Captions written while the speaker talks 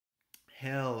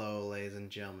Hello, ladies and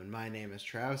gentlemen. My name is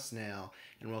Travis Snail,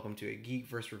 and welcome to a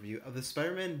Geekverse review of the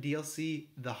Spider-Man DLC,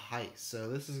 The Heist. So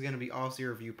this is going to be obviously a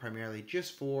review primarily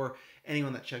just for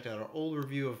anyone that checked out our old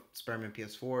review of Spider-Man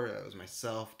PS4. That was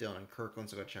myself, Dylan, and Kirkland,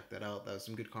 so go check that out. That was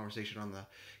some good conversation on the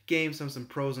game, some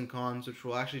pros and cons, which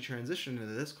will actually transition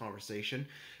into this conversation.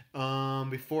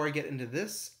 Before I get into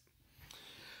this,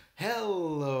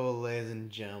 hello, ladies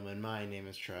and gentlemen. My name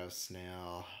is Travis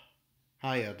Snail.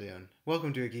 How y'all doing?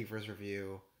 Welcome to a Geekverse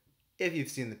review. If you've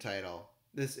seen the title,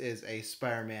 this is a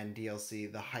Spider-Man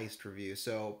DLC, the Heist review.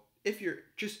 So if you're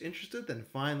just interested, then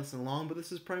fine, listen along. But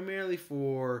this is primarily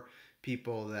for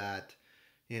people that,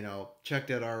 checked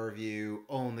out our review,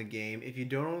 own the game. If you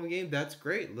don't own the game, that's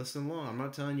great. Listen along. I'm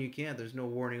not telling you can't. There's no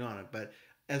warning on it. But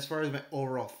as far as my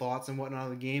overall thoughts and whatnot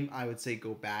of the game, I would say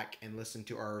go back and listen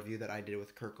to our review that I did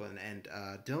with Kirkland and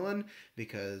Dylan,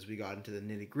 because we got into the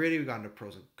nitty gritty, we got into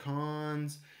pros and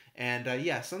cons, and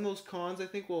some of those cons I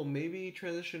think will maybe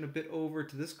transition a bit over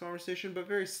to this conversation, but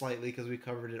very slightly because we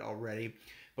covered it already.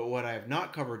 But what I have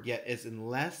not covered yet is in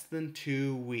less than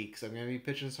 2 weeks, I'm going to be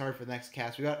pitching this hard for the next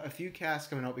cast. We got a few casts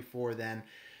coming out before then.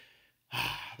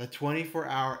 The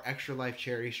 24-hour Extra Life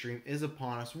charity stream is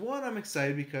upon us. One, I'm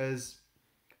excited because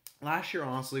last year,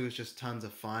 honestly, was just tons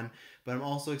of fun, but I'm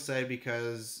also excited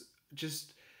because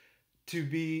just to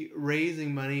be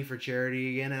raising money for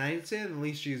charity again, and I'd say it in the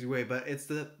least cheesy way, but it's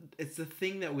the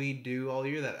thing that we do all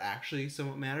year that actually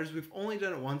somewhat matters. We've only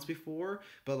done it once before,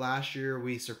 but last year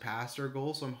we surpassed our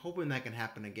goal, so I'm hoping that can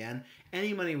happen again.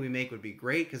 Any money we make would be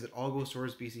great because it all goes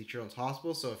towards BC Children's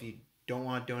Hospital, so if you don't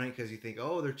want to donate because you think,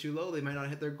 oh, they're too low, they might not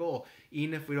hit their goal,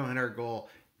 even if we don't hit our goal,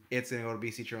 it's going to go to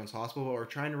BC Children's Hospital, but we're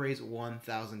trying to raise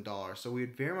 $1,000. So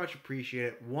we'd very much appreciate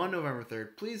it. November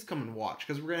 3rd, please come and watch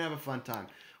because we're going to have a fun time.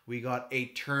 We got a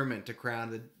tournament to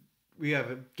crown we have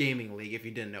a gaming league, if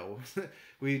you didn't know.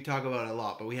 We talk about it a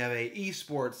lot, but we have a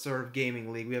esports sort of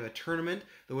gaming league. We have a tournament.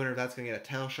 The winner of that's going to get a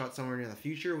title shot somewhere near the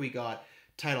future. We got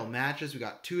title matches. We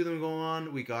got 2 of them going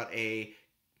on. We got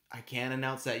I can't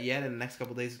announce that yet. In the next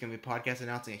couple of days, it's going to be a podcast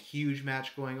announcing a huge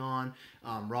match going on.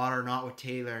 Rod or Not with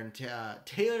Taylor and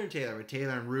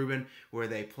Ruben, where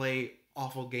they play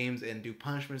awful games and do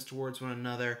punishments towards one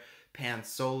another. Pan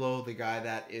Solo, the guy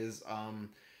that is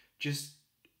just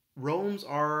roams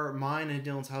mine and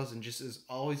Dylan's house and just is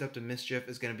always up to mischief,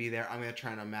 is going to be there. I'm going to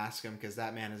try and unmask him because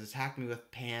that man has attacked me with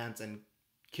pans and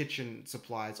kitchen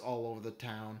supplies all over the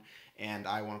town, and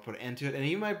I want to put an end to it. And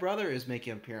even my brother is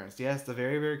making an appearance. Yes, the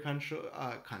very controversial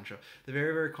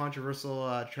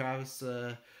Travis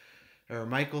or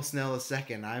Michael Snell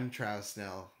II. I'm Travis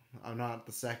Snell. I'm not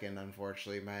the second,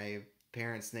 unfortunately. My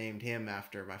parents named him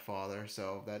after my father,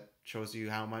 so that shows you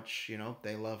how much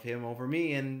they love him over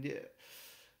me, and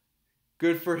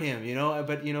good for him,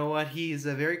 But you know what? He's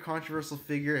a very controversial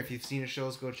figure. If you've seen his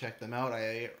shows, go check them out.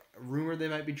 I rumored they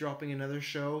might be dropping another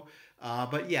show.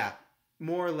 But yeah,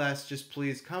 more or less, just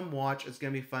please come watch. It's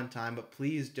going to be a fun time. But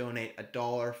please donate $1,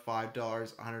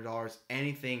 $5, $100.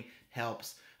 Anything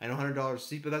helps. I know $100 is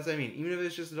steep, but that's what I mean. Even if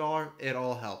it's just $1, it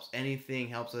all helps. Anything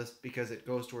helps us because it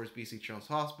goes towards BC Children's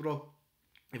Hospital.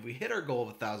 If we hit our goal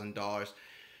of $1,000,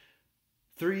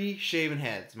 3 shaven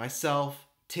heads. Myself,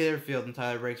 Taylor Field, and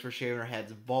Tyler Breaks were shaving our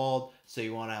heads bald. So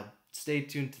you want to stay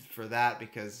tuned for that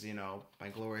because, my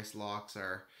glorious locks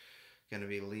are going to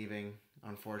be leaving,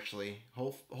 unfortunately.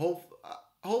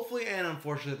 Hopefully and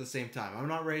unfortunately at the same time. I'm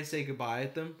not ready to say goodbye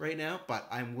at them right now, but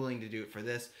I'm willing to do it for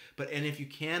this. And if you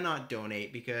cannot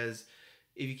donate, because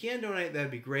if you can donate,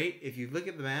 that'd be great. If you look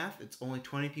at the math, it's only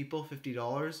 20 people,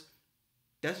 $50.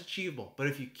 That's achievable. But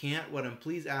if you can't, what I'm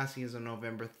please asking is on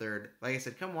November 3rd. Like I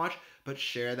said, come watch, but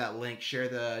share that link, share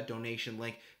the donation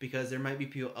link, because there might be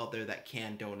people out there that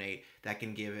can donate, that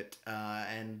can give it.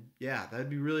 And yeah,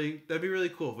 that'd be really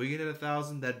cool. If we get hit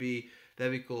 1,000, that'd be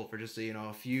cool for just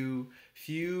a few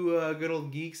good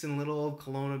old geeks in little old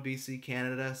Kelowna, BC,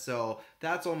 Canada. So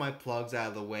that's all my plugs out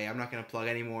of the way. I'm not gonna plug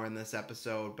any more in this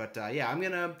episode, but I'm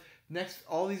gonna.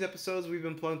 All these episodes we've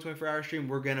been plugging 24-hour stream,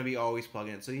 we're gonna be always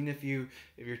plugging it. So even if you're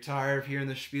tired of hearing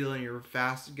the spiel and you're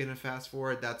gonna fast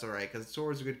forward, that's all right, because it's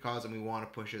towards a good cause and we want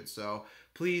to push it. So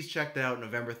please check that out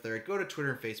November 3rd. Go to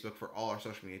Twitter and Facebook for all our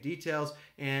social media details,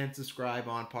 and subscribe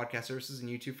on podcast services and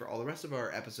YouTube for all the rest of our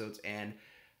episodes and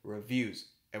reviews.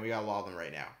 And we got a lot of them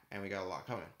right now, and we got a lot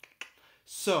coming.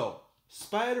 So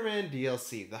Spider-Man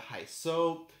DLC, The Heist.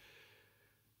 So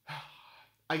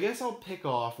I guess I'll pick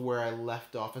off where I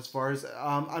left off as far as,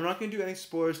 I'm not going to do any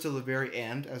spoilers till the very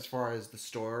end as far as the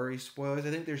story spoilers.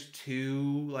 I think there's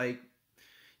 2,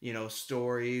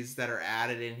 stories that are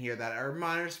added in here that are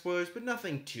minor spoilers, but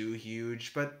nothing too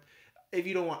huge. But if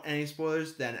you don't want any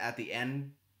spoilers, then at the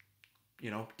end,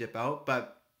 dip out.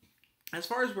 But as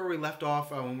far as where we left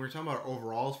off when we were talking about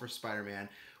overalls for Spider-Man,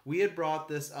 we had brought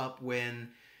this up when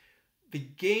the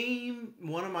game,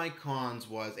 one of my cons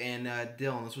was, and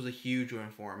Dylan, this was a huge one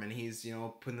for him, and he's,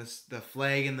 putting the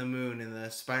flag in the moon in the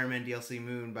Spider-Man DLC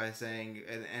moon by saying,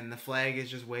 and the flag is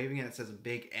just waving and it says a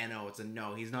big NO. It's a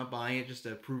no. He's not buying it just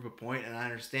to prove a point, and I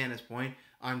understand his point.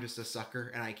 I'm just a sucker,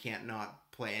 and I can't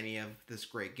not play any of this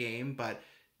great game, but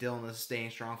Dylan is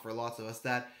staying strong for lots of us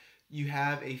that you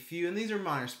have a few, and these are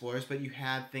minor spoilers, but you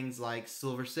had things like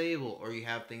Silver Sable, or you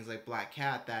have things like Black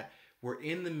Cat that were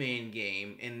in the main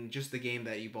game, and just the game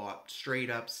that you bought straight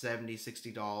up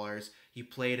 $70-$60. You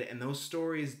played it, and those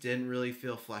stories didn't really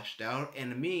feel fleshed out.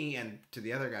 And to me and to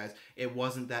the other guys, it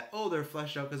wasn't that, oh, they're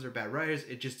fleshed out because they're bad writers.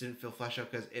 It just didn't feel fleshed out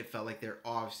because it felt like they're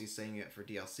obviously saying it for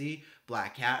DLC.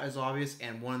 Black Cat is obvious,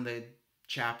 and one of the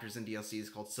chapters in DLC is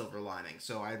called Silver Lining.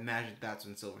 So I imagine that's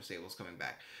when Silver Sable is coming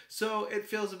back. So it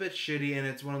feels a bit shitty, and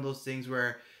it's one of those things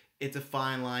where it's a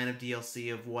fine line of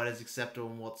DLC of what is acceptable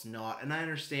and what's not. And I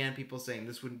understand people saying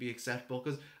this wouldn't be acceptable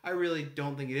because I really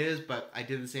don't think it is, but I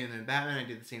did the same thing in Batman, I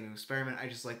did the same thing with Spider-Man. I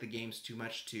just like the games too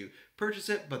much to purchase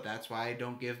it, but that's why I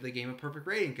don't give the game a perfect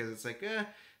rating, because it's like,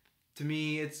 to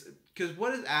me, it's because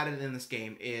what is added in this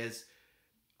game is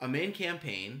a main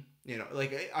campaign.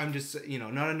 Like I'm just,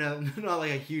 not another, not like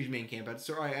a huge main campaign, but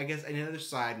so I guess another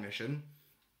side mission,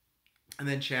 and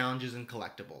then challenges and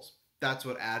collectibles. That's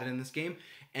what added in this game,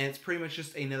 and it's pretty much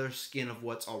just another skin of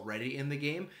what's already in the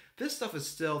game. This stuff is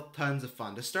still tons of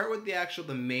fun. To start with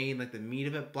the main, like the meat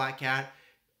of it, Black Cat,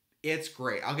 it's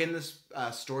great. I'll get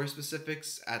into story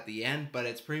specifics at the end, but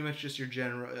it's pretty much just your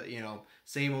general,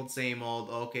 same old.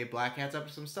 Okay, Black Cat's up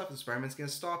to some stuff, and Spider-Man's gonna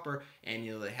stop her, and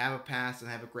they have a pass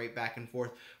and have a great back and forth.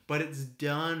 But it's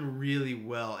done really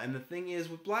well. And the thing is,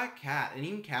 with Black Cat and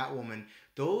even Catwoman,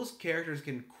 those characters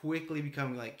can quickly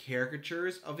become like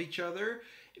caricatures of each other,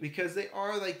 because they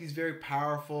are like these very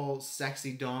powerful,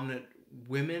 sexy, dominant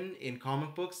women in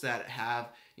comic books that have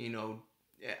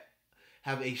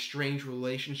a strange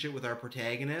relationship with our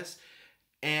protagonist.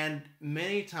 And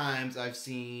many times I've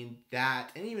seen that,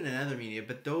 and even in other media,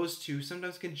 but those two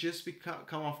sometimes can just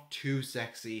come off too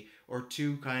sexy or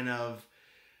too kind of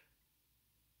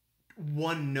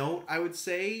one note, I would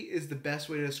say, is the best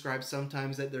way to describe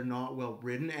sometimes that they're not well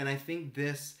written. And I think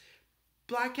this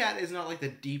Black Cat is not like the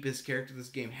deepest character this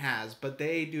game has, but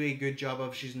they do a good job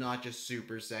of, she's not just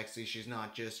super sexy, she's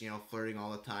not just, flirting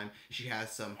all the time. She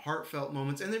has some heartfelt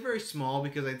moments, and they're very small,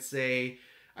 because I'd say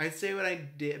when I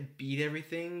did beat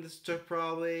everything, this took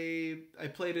I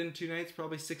played in 2 nights,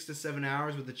 probably 6 to 7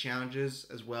 hours with the challenges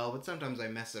as well, but sometimes I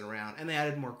mess it around, and they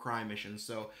added more crime missions,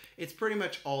 so it's pretty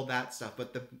much all that stuff.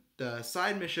 But the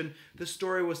side mission, the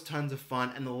story was tons of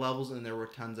fun, and the levels in there were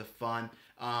tons of fun.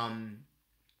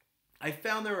 I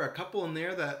found there were a couple in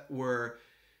there that were,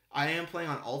 I am playing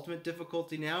on ultimate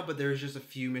difficulty now, but there's just a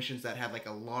few missions that had like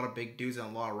a lot of big dudes and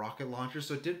a lot of rocket launchers,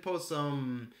 so it did pose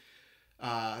some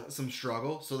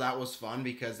struggle. So that was fun,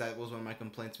 because that was one of my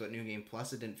complaints about New Game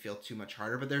Plus. It didn't feel too much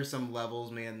harder, but there's some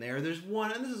levels made in there. There's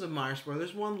one, and this is a minor spoiler,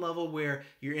 there's one level where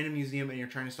you're in a museum and you're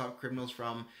trying to stop criminals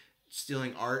from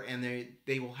stealing art, and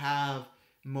they will have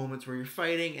moments where you're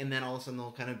fighting, and then all of a sudden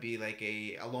there'll kind of be like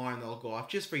a alarm that'll go off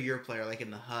just for your player, like in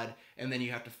the HUD, and then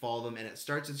you have to follow them, and it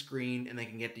starts as green, and they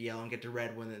can get to yellow and get to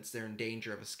red when they're in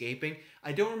danger of escaping.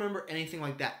 I don't remember anything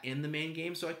like that in the main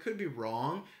game, so I could be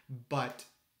wrong, but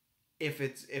if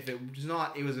it was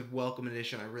not, it was a welcome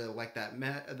addition. I really like that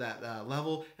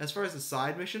level. As far as the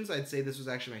side missions, I'd say this was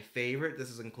actually my favorite. This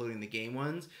is including the game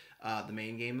ones, the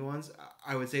main game ones.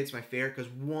 I would say it's my favorite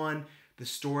because, one, the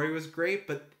story was great,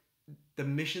 but the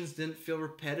missions didn't feel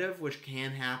repetitive, which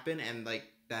can happen, and like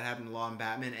that happened a lot in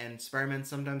Batman and Spider-Man.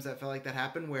 Sometimes that felt like that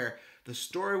happened, where the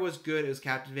story was good, it was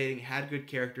captivating, it had good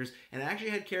characters, and it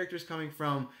actually had characters coming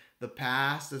from the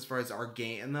past as far as our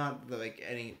game, and not like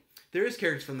any. There is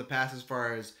characters from the past as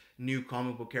far as new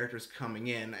comic book characters coming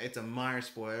in. It's a minor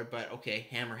spoiler, but okay,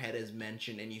 Hammerhead is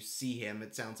mentioned, and you see him.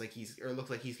 It sounds like it looks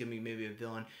like he's gonna be maybe a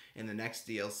villain in the next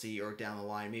DLC or down the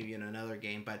line, maybe in another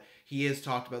game. But he is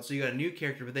talked about. So you got a new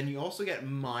character, but then you also get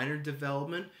minor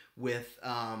development with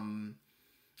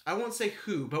I won't say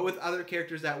who, but with other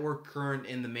characters that were current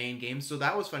in the main game. So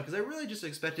that was fun, because I really just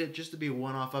expected it just to be a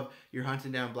one-off of you're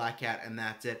hunting down Black Cat and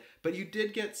that's it. But you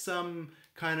did get some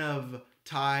kind of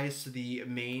ties to the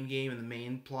main game and the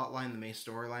main plot line, the main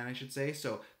storyline, I should say.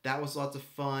 So that was lots of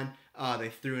fun. They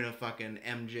threw in a fucking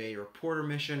MJ reporter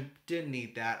mission. Didn't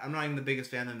need that. I'm not even the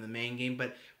biggest fan of the main game,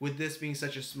 but with this being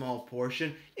such a small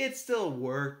portion, it still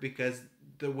worked, because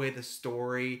the way the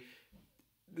story,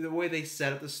 the way they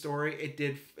set up the story,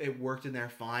 it worked in there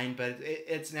fine. But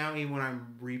it's now, even when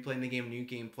I'm replaying the game, New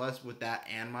Game Plus with that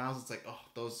and Miles, it's like, oh,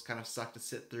 those kind of suck to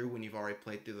sit through when you've already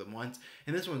played through them once.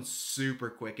 And this one's super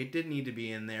quick. It didn't need to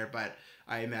be in there, but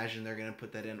I imagine they're gonna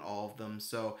put that in all of them.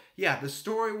 So yeah, the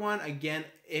story one, again,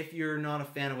 if you're not a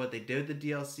fan of what they did with the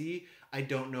DLC, I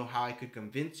don't know how I could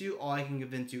convince you. All I can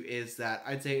convince you is that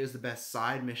I'd say it was the best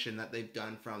side mission that they've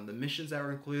done, from the missions that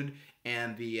were included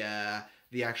and the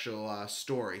actual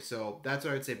story. So that's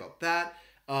what I'd say about that.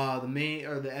 The main,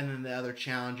 and then the other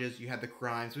challenges, you had the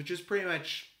crimes, which is pretty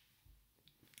much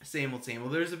same old same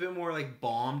old. There's a bit more like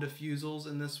bomb defusals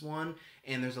in this one,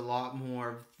 and there's a lot more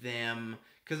of them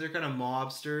because they're kind of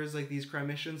mobsters, like these crime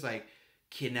missions, like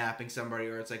kidnapping somebody,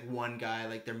 or it's like one guy,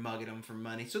 like they're mugging them for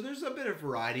money. So there's a bit of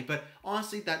variety, but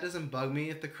honestly, that doesn't bug me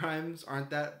if the crimes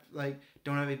aren't that, like,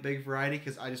 don't have a big variety,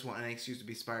 because I just want an excuse to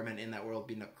be Spider-Man in that world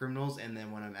beating up criminals, and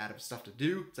then when I'm out of stuff to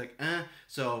do, it's like,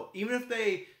 So even if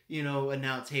they,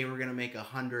 announce, hey, we're gonna make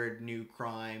 100 new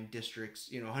crime districts,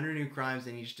 100 new crimes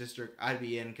in each district, I'd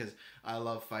be in, because I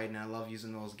love fighting, I love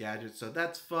using those gadgets, so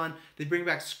that's fun. They bring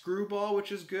back Screwball,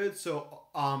 which is good. So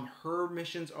her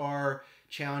missions are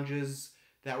challenges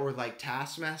that were like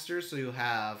taskmasters. So you'll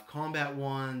have combat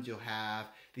ones, you'll have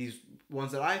these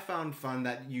ones that I found fun,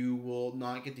 that you will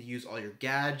not get to use all your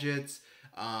gadgets.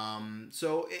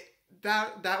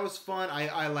 That was fun.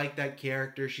 I like that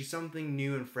character. She's something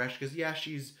new and fresh, because yeah,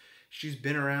 she's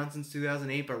been around since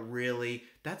 2008, but really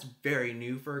that's very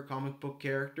new for a comic book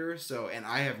character. So, and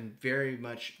I have very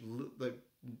much, like,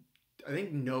 I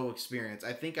think, no experience.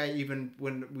 I think I even,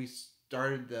 when we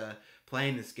started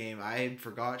playing this game, I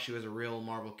forgot she was a real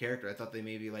Marvel character. I thought they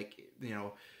maybe, like,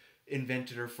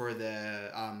 invented her for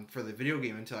the video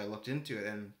game, until I looked into it,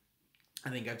 and I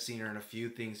think I've seen her in a few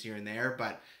things here and there,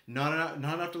 but not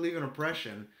enough to leave an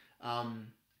impression.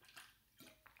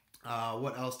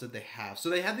 What else did they have? So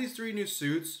they had these 3 new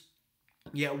suits.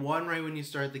 You get one right when you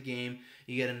start the game,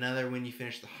 you get another when you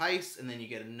finish the heist, and then you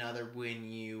get another when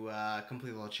you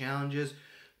complete all the challenges.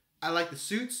 I like the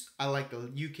suits. I like the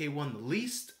UK one the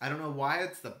least. I don't know why.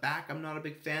 It's the back I'm not a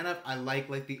big fan of. I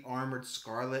like the armored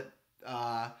Scarlet,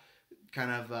 kind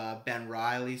of Ben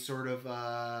Reilly sort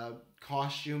of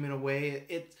costume in a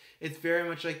way. It's very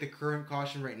much like the current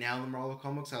costume right now in the Marvel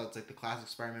comics, how it's like the classic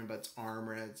Spider-Man, but it's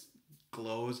armor and it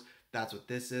glows. That's what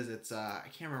this is. It's I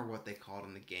can't remember what they call it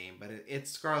in the game, but it's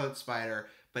Scarlet Spider,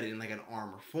 but in like an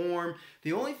armor form.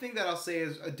 The only thing that I'll say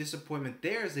is a disappointment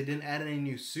there is they didn't add any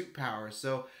new suit powers.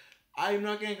 So I'm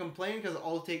not going to complain, because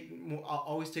I'll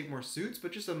always take more suits,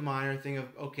 but just a minor thing of,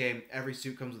 okay, every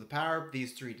suit comes with a power.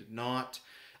 These 3 did not.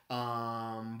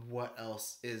 What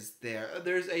else is there?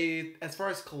 There's as far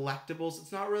as collectibles,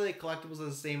 it's not really collectibles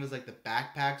the same as like the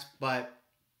backpacks, but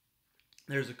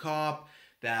there's a cop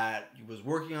that was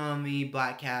working on the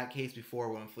Black Cat case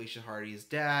before, when Felicia Hardy's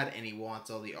dad, and he wants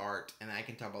all the art, and I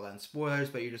can talk about that in spoilers,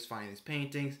 but you're just finding these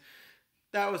paintings.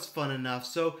 That was fun enough.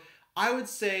 So I would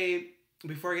say,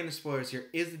 before I get into spoilers here,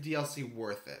 is the DLC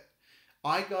worth it?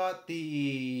 I got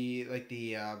the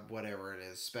whatever it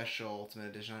is, special ultimate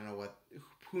edition. I don't know what,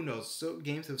 who knows. So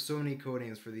games have so many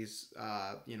codenames for these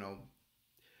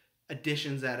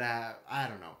editions that I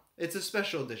don't know. It's a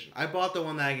special edition. I bought the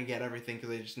one that I could get everything, because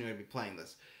I just knew I'd be playing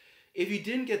this. If you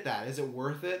didn't get that, is it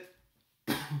worth it?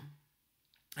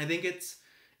 I think it's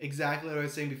exactly what I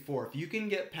was saying before. If you can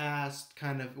get past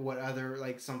kind of what other,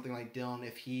 like something like Dylan,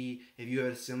 if you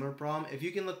have a similar problem, if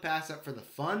you can look past that for the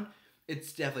fun,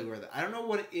 it's definitely worth it. I don't know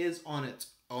what it is on its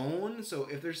own, so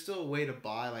if there's still a way to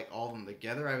buy like all of them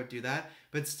together, I would do that.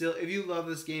 But still, if you love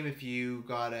this game, if you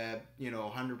got a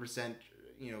 100%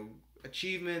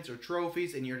 achievements or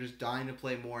trophies, and you're just dying to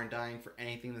play more and dying for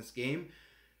anything in this game,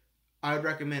 I would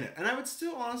recommend it. And I would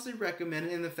still honestly recommend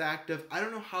it in the fact of, I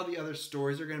don't know how the other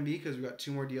stories are going to be, because we've got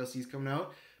 2 more DLCs coming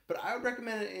out, but I would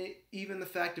recommend it even the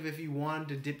fact of, if you wanted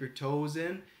to dip your toes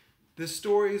in, the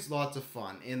story is lots of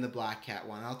fun in the Black Cat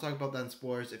one. I'll talk about that in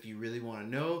spoilers if you really want to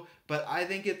know, but I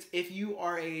think it's, if you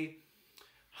are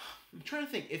I'm trying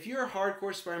to think, if you're a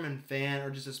hardcore Spider-Man fan,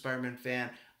 or just a Spider-Man fan,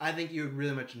 I think you would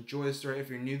really much enjoy the story. If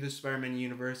you're new to the Spider-Man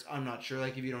universe, I'm not sure.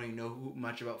 Like, if you don't even know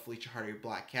much about Felicia Hardy or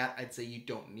Black Cat, I'd say you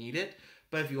don't need it.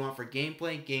 But if you want for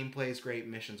gameplay is great.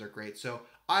 Missions are great. So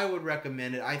I would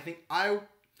recommend it. I think I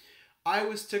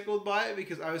was tickled by it,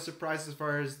 because I was surprised, as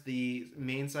far as the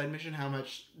main side mission, how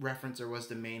much reference there was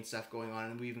to main stuff going on.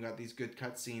 And we even got these good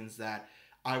cutscenes that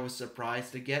I was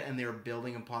surprised to get, and they were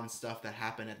building upon stuff that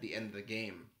happened at the end of the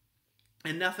game.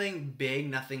 And nothing big,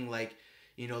 nothing like,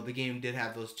 you know, the game did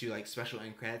have those two like special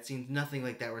end credit scenes. Nothing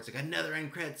like that where it's like another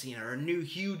end credit scene or a new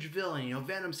huge villain. You know,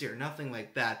 Venom's here. Nothing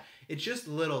like that. It's just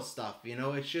little stuff. You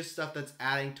know, it's just stuff that's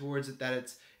adding towards it. That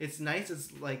it's nice.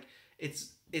 It's like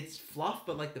it's fluff,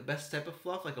 but like the best type of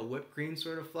fluff, like a whipped cream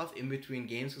sort of fluff in between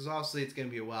games. Because obviously it's gonna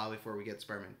be a while before we get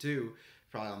Spider-Man 2,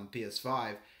 probably on the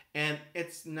PS5, and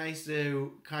it's nice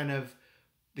to kind of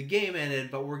the game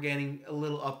ended, but we're getting a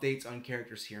little updates on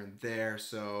characters here and there.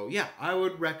 So yeah, I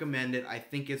would recommend it. I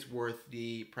think it's worth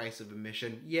the price of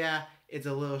admission. Yeah, it's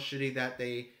a little shitty that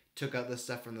they took out the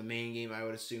stuff from the main game, I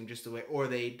would assume, just the way, or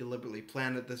they deliberately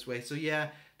planned it this way. So yeah,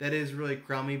 that is really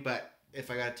crummy, but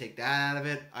if I gotta take that out of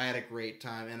it, I had a great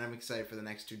time, and I'm excited for the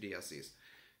next two DLCs.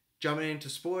 Jumping into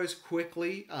spoilers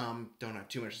quickly, don't have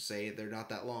too much to say. They're not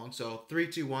that long. So 3,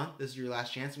 2, 1. This is your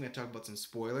last chance. I'm going to talk about some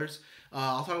spoilers.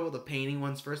 I'll talk about the painting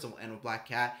ones first, and we'll end with Black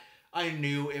Cat. I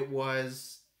knew it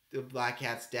was the Black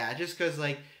Cat's dad, just because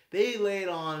like they laid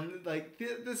on like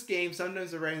this game. Sometimes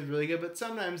the writing is really good, but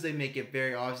sometimes they make it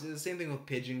very obvious. It's the same thing with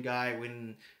Pigeon Guy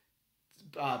when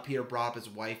Peter brought up his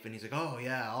wife, and he's like, "Oh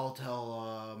yeah, I'll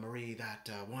tell Marie that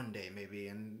one day maybe,"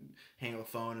 and hang up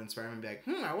the phone, and Spider-Man be like,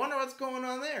 I wonder what's going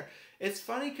on there." It's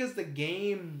funny because the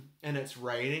game and its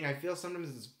writing, I feel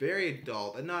sometimes it's very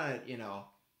adult, and not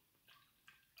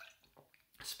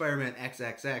Spider-Man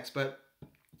XXX, but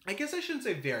I guess I shouldn't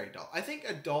say very adult. I think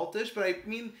adultish, but I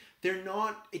mean they're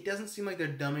not. It doesn't seem like they're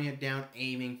dumbing it down,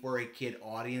 aiming for a kid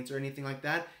audience or anything like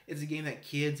that. It's a game that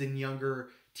kids and younger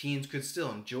teens could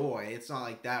still enjoy. It's not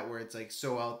like that where it's like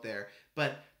so out there.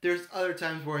 But there's other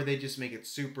times where they just make it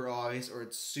super obvious, or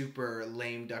it's super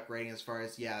lame duck writing as far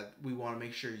as, yeah, we want to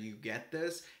make sure you get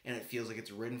this, and it feels like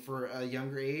it's written for a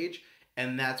younger age.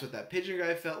 And that's what that Pigeon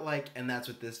Guy felt like, and that's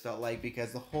what this felt like,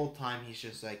 because the whole time he's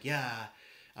just like, yeah,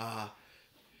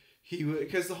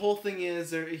 because the whole thing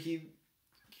is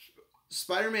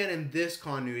Spider-Man in this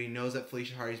continuity knows that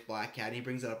Felicia Hardy's Black Cat, and he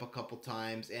brings it up a couple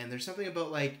times, and there's something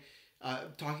about like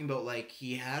talking about like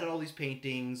he had all these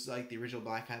paintings like the original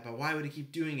Black Cat, but why would he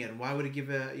keep doing it, and why would he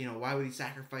why would he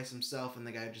sacrifice himself? And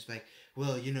the guy would just be like,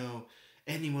 well,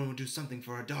 anyone would do something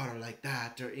for a daughter like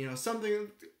that, or something,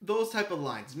 those type of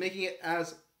lines, making it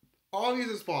as obvious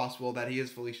as possible that he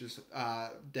is Felicia's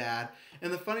dad.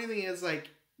 And the funny thing is like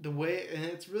the way, and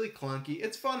it's really clunky.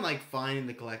 It's fun like finding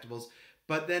the collectibles,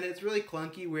 but then it's really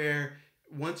clunky where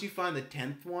once you find the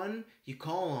 10th one, you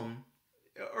call him,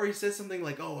 or he says something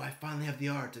like, "Oh, I finally have the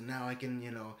art, and now I can,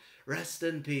 rest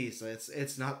in peace."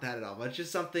 It's not that at all, but it's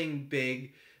just something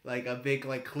big, like a big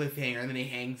like cliffhanger, and then he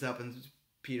hangs up, and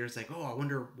Peter's like, "Oh, I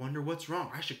wonder what's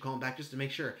wrong. I should call him back just to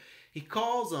make sure." He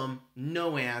calls him,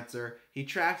 no answer. He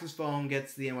tracks his phone,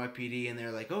 gets to the NYPD, and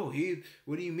they're like, "Oh,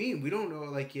 what do you mean? We don't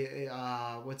know, like,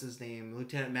 what's his name?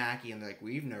 Lieutenant Mackey." And they're like,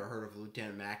 "We've never heard of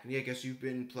Lieutenant Mackey. I guess you've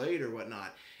been played or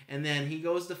whatnot." And then he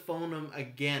goes to phone him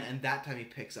again, and that time he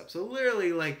picks up. So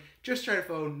literally, like, just tried to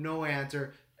phone, no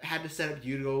answer. Had to set up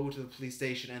you to go to the police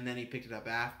station, and then he picked it up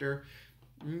after.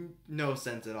 No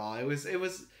sense at all.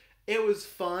 It was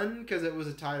fun because it was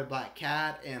a tie to Black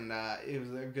Cat, and it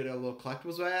was a good little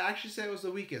collectibles. But I actually say it was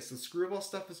the weakest. The screwball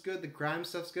stuff is good, the crime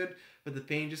stuff's good, but the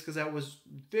pain, just because that was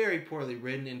very poorly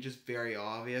written and just very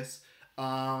obvious.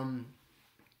 And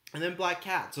then Black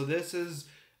Cat. So this is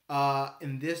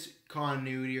in this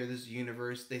continuity or this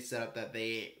universe, they set up that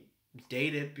they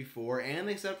dated before, and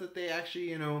they set up that they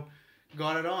actually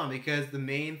got it on, because the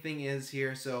main thing is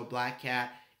here. So Black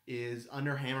Cat is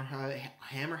under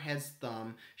Hammerhead's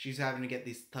thumb. She's having to get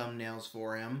these thumbnails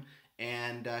for him,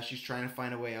 and she's trying to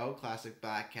find a way out. Classic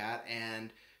Black Cat.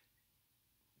 And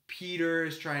Peter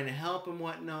is trying to help him,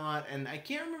 whatnot. And I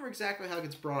can't remember exactly how it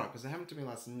gets brought up because it happened to me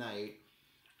last night.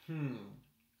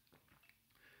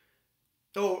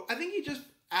 Oh, I think he just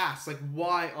asks, like,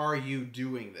 "Why are you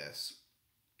doing this?"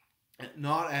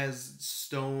 Not as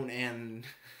stone and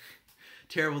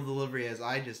terrible delivery as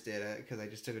I just did, because I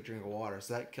just took a drink of water,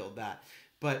 so that killed that.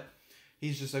 But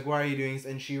he's just like, "Why are you doing this?"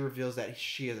 And she reveals that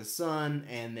she has a son,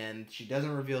 and then she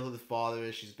doesn't reveal who the father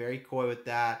is. She's very coy with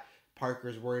that.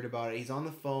 Parker's worried about it. He's on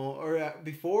the phone, or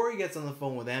before he gets on the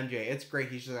phone with MJ, it's great.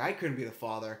 He's just like, "I couldn't be the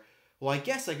father." Well, I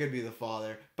guess I could be the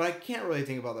father, but I can't really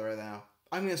think about that right now.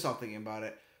 I'm going to stop thinking about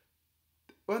it.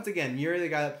 Once again, you're the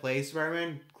guy that plays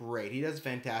Spider-Man. Great. He does a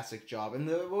fantastic job. And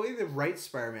the way they write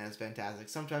Spider-Man is fantastic.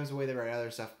 Sometimes the way they write other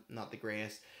stuff, not the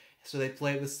greatest. So they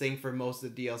play this thing for most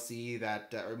of the DLC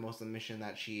or most of the mission,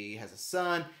 that she has a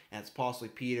son, and it's possibly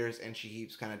Peter's, and she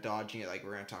keeps kind of dodging it, like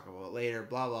we're going to talk about later,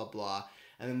 blah, blah, blah.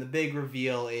 And then the big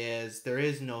reveal is there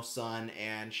is no son,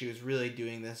 and she was really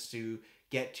doing this to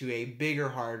get to a bigger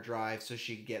hard drive so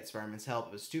she could get Spider-Man's help.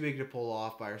 It was too big to pull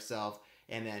off by herself,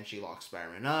 and then she locks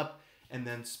Spider-Man up. and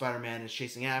then Spider-Man is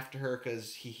chasing after her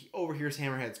because he overhears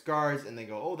Hammerhead's guards, and they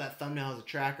go, oh, that thumbnail has a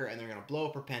tracker, and they're going to blow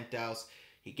up her penthouse.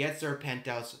 He gets to her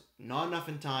penthouse, not enough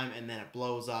in time, and then it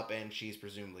blows up, and she's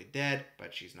presumably dead,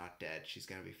 but she's not dead. She's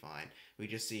going to be fine. We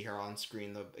just see her on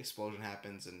screen, the explosion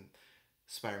happens, and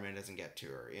Spider-Man doesn't get to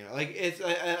her. You know, like, it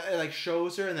like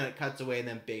shows her, and then it cuts away, and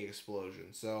then big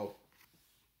explosion. So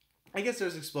I guess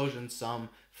there's explosions, some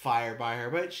fire by her,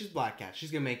 but she's Black Cat.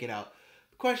 She's going to make it out.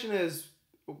 The question is,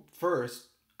 first,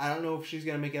 I don't know if she's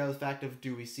going to make it out of the fact of,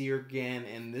 do we see her again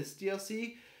in this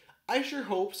DLC? I sure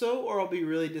hope so, or I'll be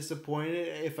really disappointed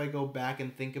if I go back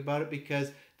and think about it,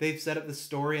 because they've set up the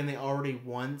story, and they already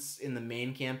once in the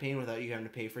main campaign, without you having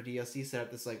to pay for DLC, set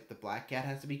up this, like, the Black Cat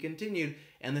has to be continued,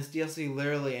 and this DLC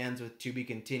literally ends with to be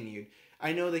continued.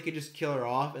 I know they could just kill her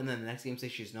off, and then the next game say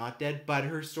she's not dead, but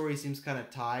her story seems kind of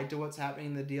tied to what's happening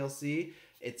in the DLC.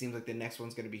 It seems like the next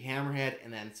one's going to be Hammerhead,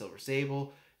 and then Silver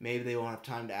Sable. Maybe they won't have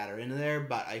time to add her into there,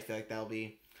 but I feel like I'll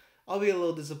be a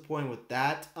little disappointed with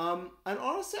that. And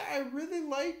honestly, I really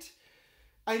liked.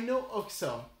 I know. Okay,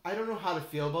 so I don't know how to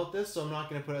feel about this, so I'm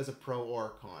not going to put it as a pro or a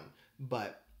con.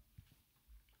 But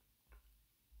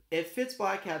it fits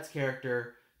Black Cat's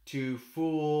character to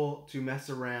fool, to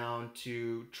mess around,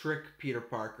 to trick Peter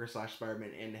Parker /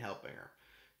 Spider-Man into helping her.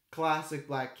 Classic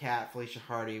Black Cat, Felicia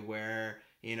Hardy, where,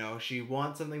 you know, she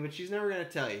wants something, but she's never going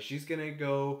to tell you. She's going to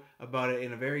go about it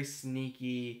in a very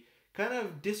sneaky, kind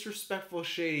of disrespectful,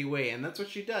 shady way. And that's what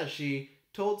she does. She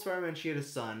told Spider-Man she had a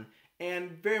son, and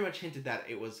very much hinted that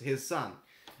it was his son.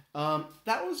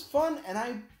 That was fun,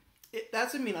 and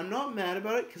that's what I mean. I'm not mad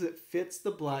about it, because it fits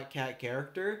the Black Cat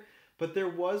character, but there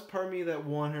was part of me that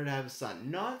wanted her to have a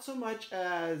son. Not so much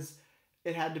as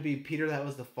it had to be Peter that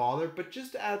was the father, but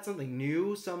just to add something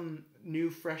new, some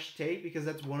new fresh take, because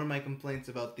that's one of my complaints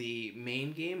about the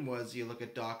main game, was you look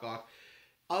at Doc Ock,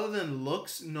 other than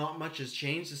looks, not much has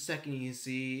changed. The second you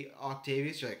see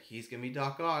Octavius, you're like, he's going to be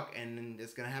Doc Ock, and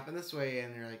it's going to happen this way,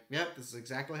 and you're like, yep, this is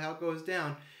exactly how it goes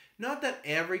down. Not that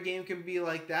every game can be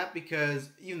like that, because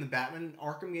even the Batman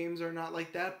Arkham games are not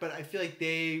like that, but I feel like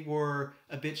they were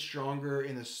a bit stronger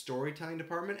in the storytelling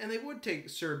department, and they would take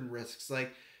certain risks,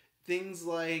 like things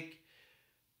like,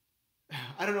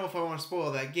 I don't know if I want to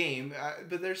spoil that game,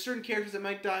 but there's certain characters that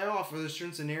might die off, or there's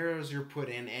certain scenarios you're put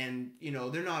in, and, you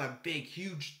know, they're not a big,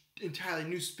 huge, entirely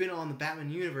new spin on the Batman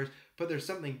universe, but there's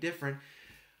something different.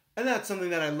 And that's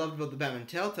something that I loved about the Batman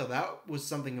Telltale. That was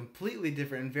something completely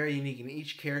different and very unique, and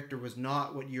each character was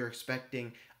not what you're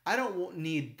expecting. I don't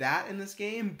need that in this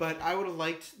game, but I would have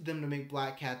liked them to make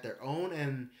Black Cat their own,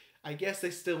 and I guess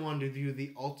they still wanted to do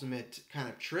the ultimate kind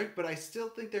of trick, but I still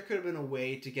think there could have been a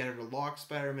way to get her to lock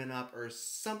Spider-Man up, or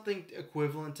something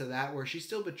equivalent to that, where she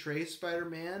still betrays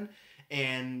Spider-Man,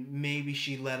 and maybe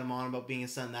she let him on about being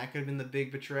his son. That could have been the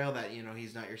big betrayal, that, you know,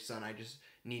 he's not your son, I just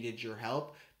needed your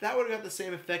help. That would have got the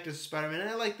same effect as Spider-Man. And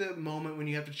I like the moment when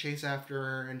you have to chase after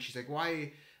her, and she's like,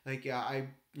 why, like, I,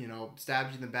 you know,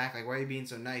 stabbed you in the back, like, why are you being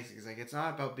so nice? He's like, it's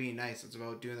not about being nice, it's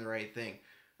about doing the right thing.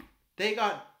 They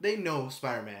know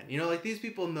Spider-Man. You know, like, these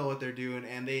people know what they're doing,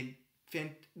 and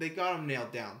they got him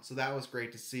nailed down. So that was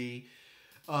great to see.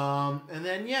 And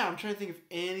then, yeah, I'm trying to think of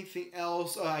anything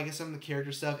else. I guess some of the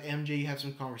character stuff. MJ, you have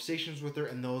some conversations with her,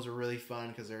 and those are really fun,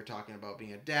 because they're talking about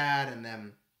being a dad, and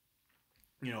then,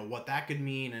 you know, what that could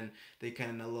mean, and they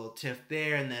kind of a little tiff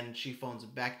there, and then she phones him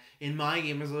back. In my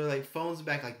game, it was literally like, phones him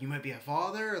back, like, you might be a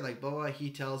father, or like, blah, blah, he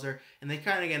tells her, and they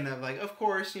kind of get enough, like, of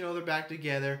course, you know, they're back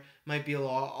together, might be a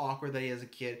little awkward that he has a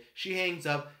kid. She hangs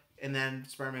up, and then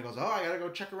Spider-Man goes, oh, I gotta go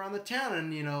check around the town,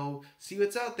 and, you know, see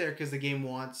what's out there, because the game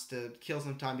wants to kill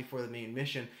some time before the main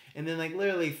mission, and then, like,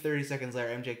 literally 30 seconds later,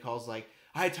 MJ calls, like,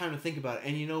 I had time to think about it,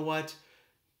 and you know what?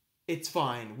 It's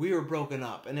fine. We were broken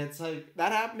up. And it's like,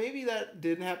 that happened. Maybe that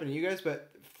didn't happen to you guys,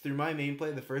 but through my main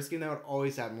play, the first game, that would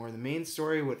always happen, where the main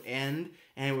story would end,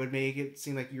 and it would make it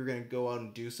seem like you were going to go out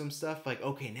and do some stuff. Like,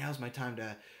 okay, now's my time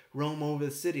to roam over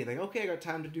the city. Like, okay, I got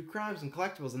time to do crimes and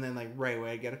collectibles. And then, like, right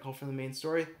away, I get a call from the main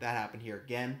story. That happened here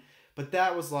again. But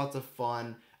that was lots of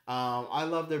fun. I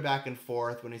love their back and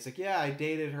forth when he's like, yeah, I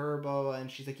dated her, blah, blah,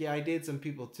 and she's like, yeah, I dated some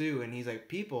people too. And he's like,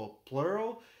 people,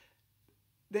 plural?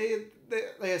 They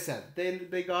like I said,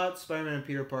 they got Spider-Man and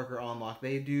Peter Parker on lock.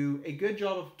 They do a good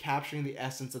job of capturing the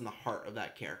essence and the heart of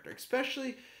that character.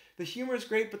 Especially, the humor is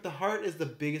great, but the heart is the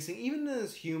biggest thing. Even in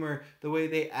his humor, the way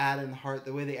they add in the heart,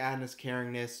 the way they add in his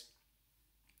caringness,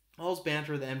 all his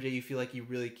banter with MJ, you feel like he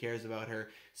really cares about her.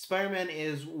 Spider-Man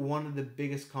is one of the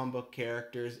biggest comic book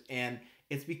characters, and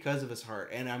it's because of his heart,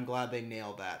 and I'm glad they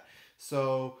nailed that.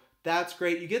 So that's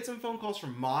great. You get some phone calls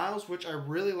from Miles, which I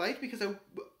really like, because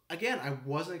again, I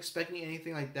wasn't expecting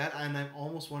anything like that, and I'm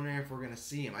almost wondering if we're going to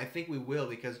see him. I think we will,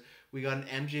 because we got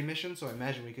an MJ mission, so I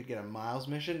imagine we could get a Miles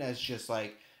mission as just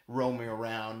like roaming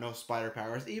around, no spider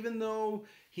powers, even though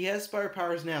he has spider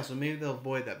powers now, so maybe they'll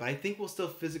avoid that. But I think we'll still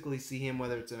physically see him,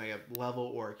 whether it's in like a level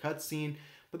or a cutscene.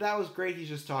 But that was great. He's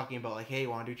just talking about like, hey,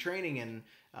 want to do training, and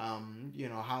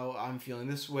how I'm feeling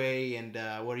this way, and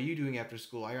what are you doing after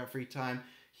school? I got free time.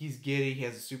 He's giddy. He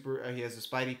has he has a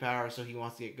Spidey power, so he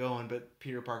wants to get going. But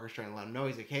Peter Parker's trying to let him know.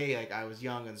 He's like, hey, like I was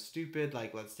young and stupid.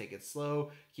 Like let's take it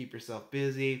slow. Keep yourself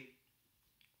busy.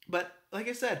 But like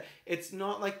I said, it's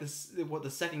not like this. What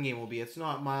the second game will be. It's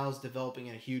not Miles developing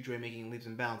in a huge way, making leaps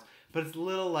and bounds. But it's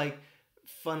little like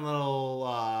fun little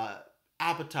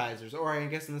appetizers, or I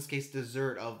guess in this case,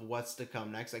 dessert of what's to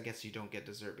come next. I guess you don't get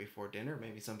dessert before dinner.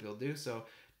 Maybe some people do. So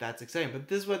that's exciting. But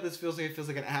this is what this feels like. It feels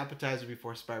like an appetizer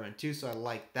before Spider-Man 2. So I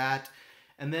like that.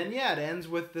 And then yeah, it ends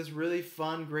with this really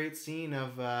fun, great scene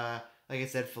of like I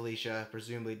said, Felicia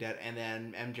presumably dead, and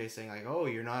then MJ saying like, "Oh,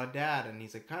 you're not a dad," and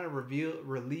he's like kind of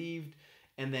relieved.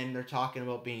 And then they're talking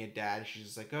about being a dad. She's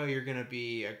just like, "Oh, you're gonna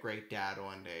be a great dad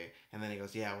one day." And then he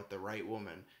goes, "Yeah, with the right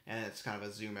woman." And it's kind of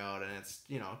a zoom out, and it's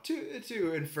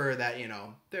to infer that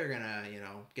they're gonna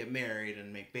get married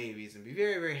and make babies and be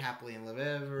very very happily and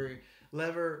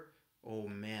oh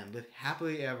man, live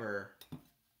happily ever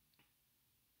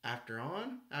after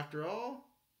all,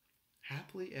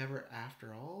 happily ever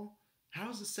after all. How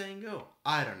does the saying go?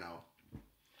 I don't know.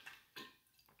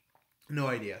 No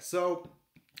idea. So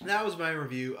that was my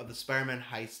review of the Spider-Man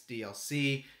Heist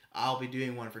DLC. I'll be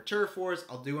doing one for Turf Wars.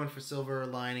 I'll do one for Silver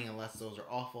Lining unless those are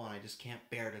awful and I just can't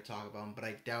bear to talk about them. But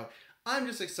I doubt. I'm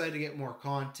just excited to get more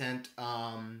content.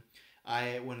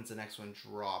 When's the next one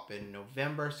drop? In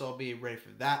November, so I'll be ready for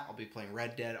that. I'll be playing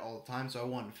Red Dead all the time, so I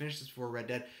wanted to finish this before Red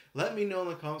Dead. Let me know in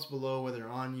the comments below, whether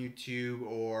on YouTube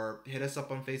or hit us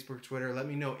up on Facebook, Twitter. Let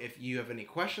me know if you have any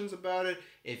questions about it,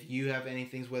 if you have any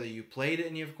things, whether you played it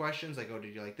and you have questions, like, oh,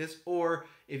 did you like this? Or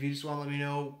if you just want to let me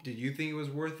know, did you think it was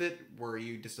worth it? Were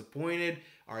you disappointed?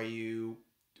 Are you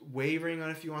wavering on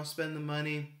if you want to spend the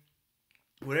money?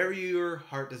 Whatever your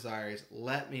heart desires,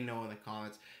 let me know in the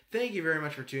comments. Thank you very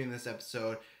much for tuning in this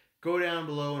episode. Go down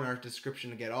below in our description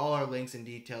to get all our links and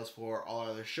details for all our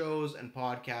other shows and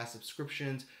podcast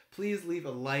subscriptions. Please leave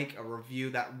a like, a review.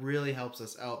 That really helps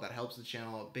us out. That helps the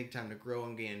channel out big time to grow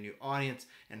and gain a new audience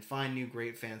and find new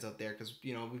great fans out there. Because,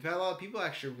 we've had a lot of people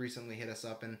actually recently hit us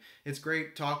up, and it's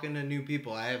great talking to new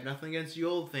people. I have nothing against you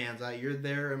old fans. You're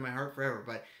there in my heart forever.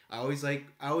 But I always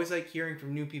like hearing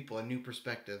from new people and new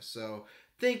perspectives. So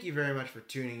thank you very much for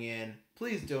tuning in.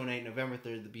 Please donate November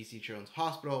 3rd to the BC Children's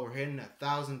Hospital. We're hitting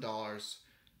 $1,000,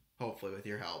 hopefully with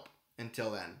your help. Until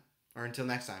then, or until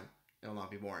next time, it'll not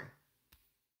be boring.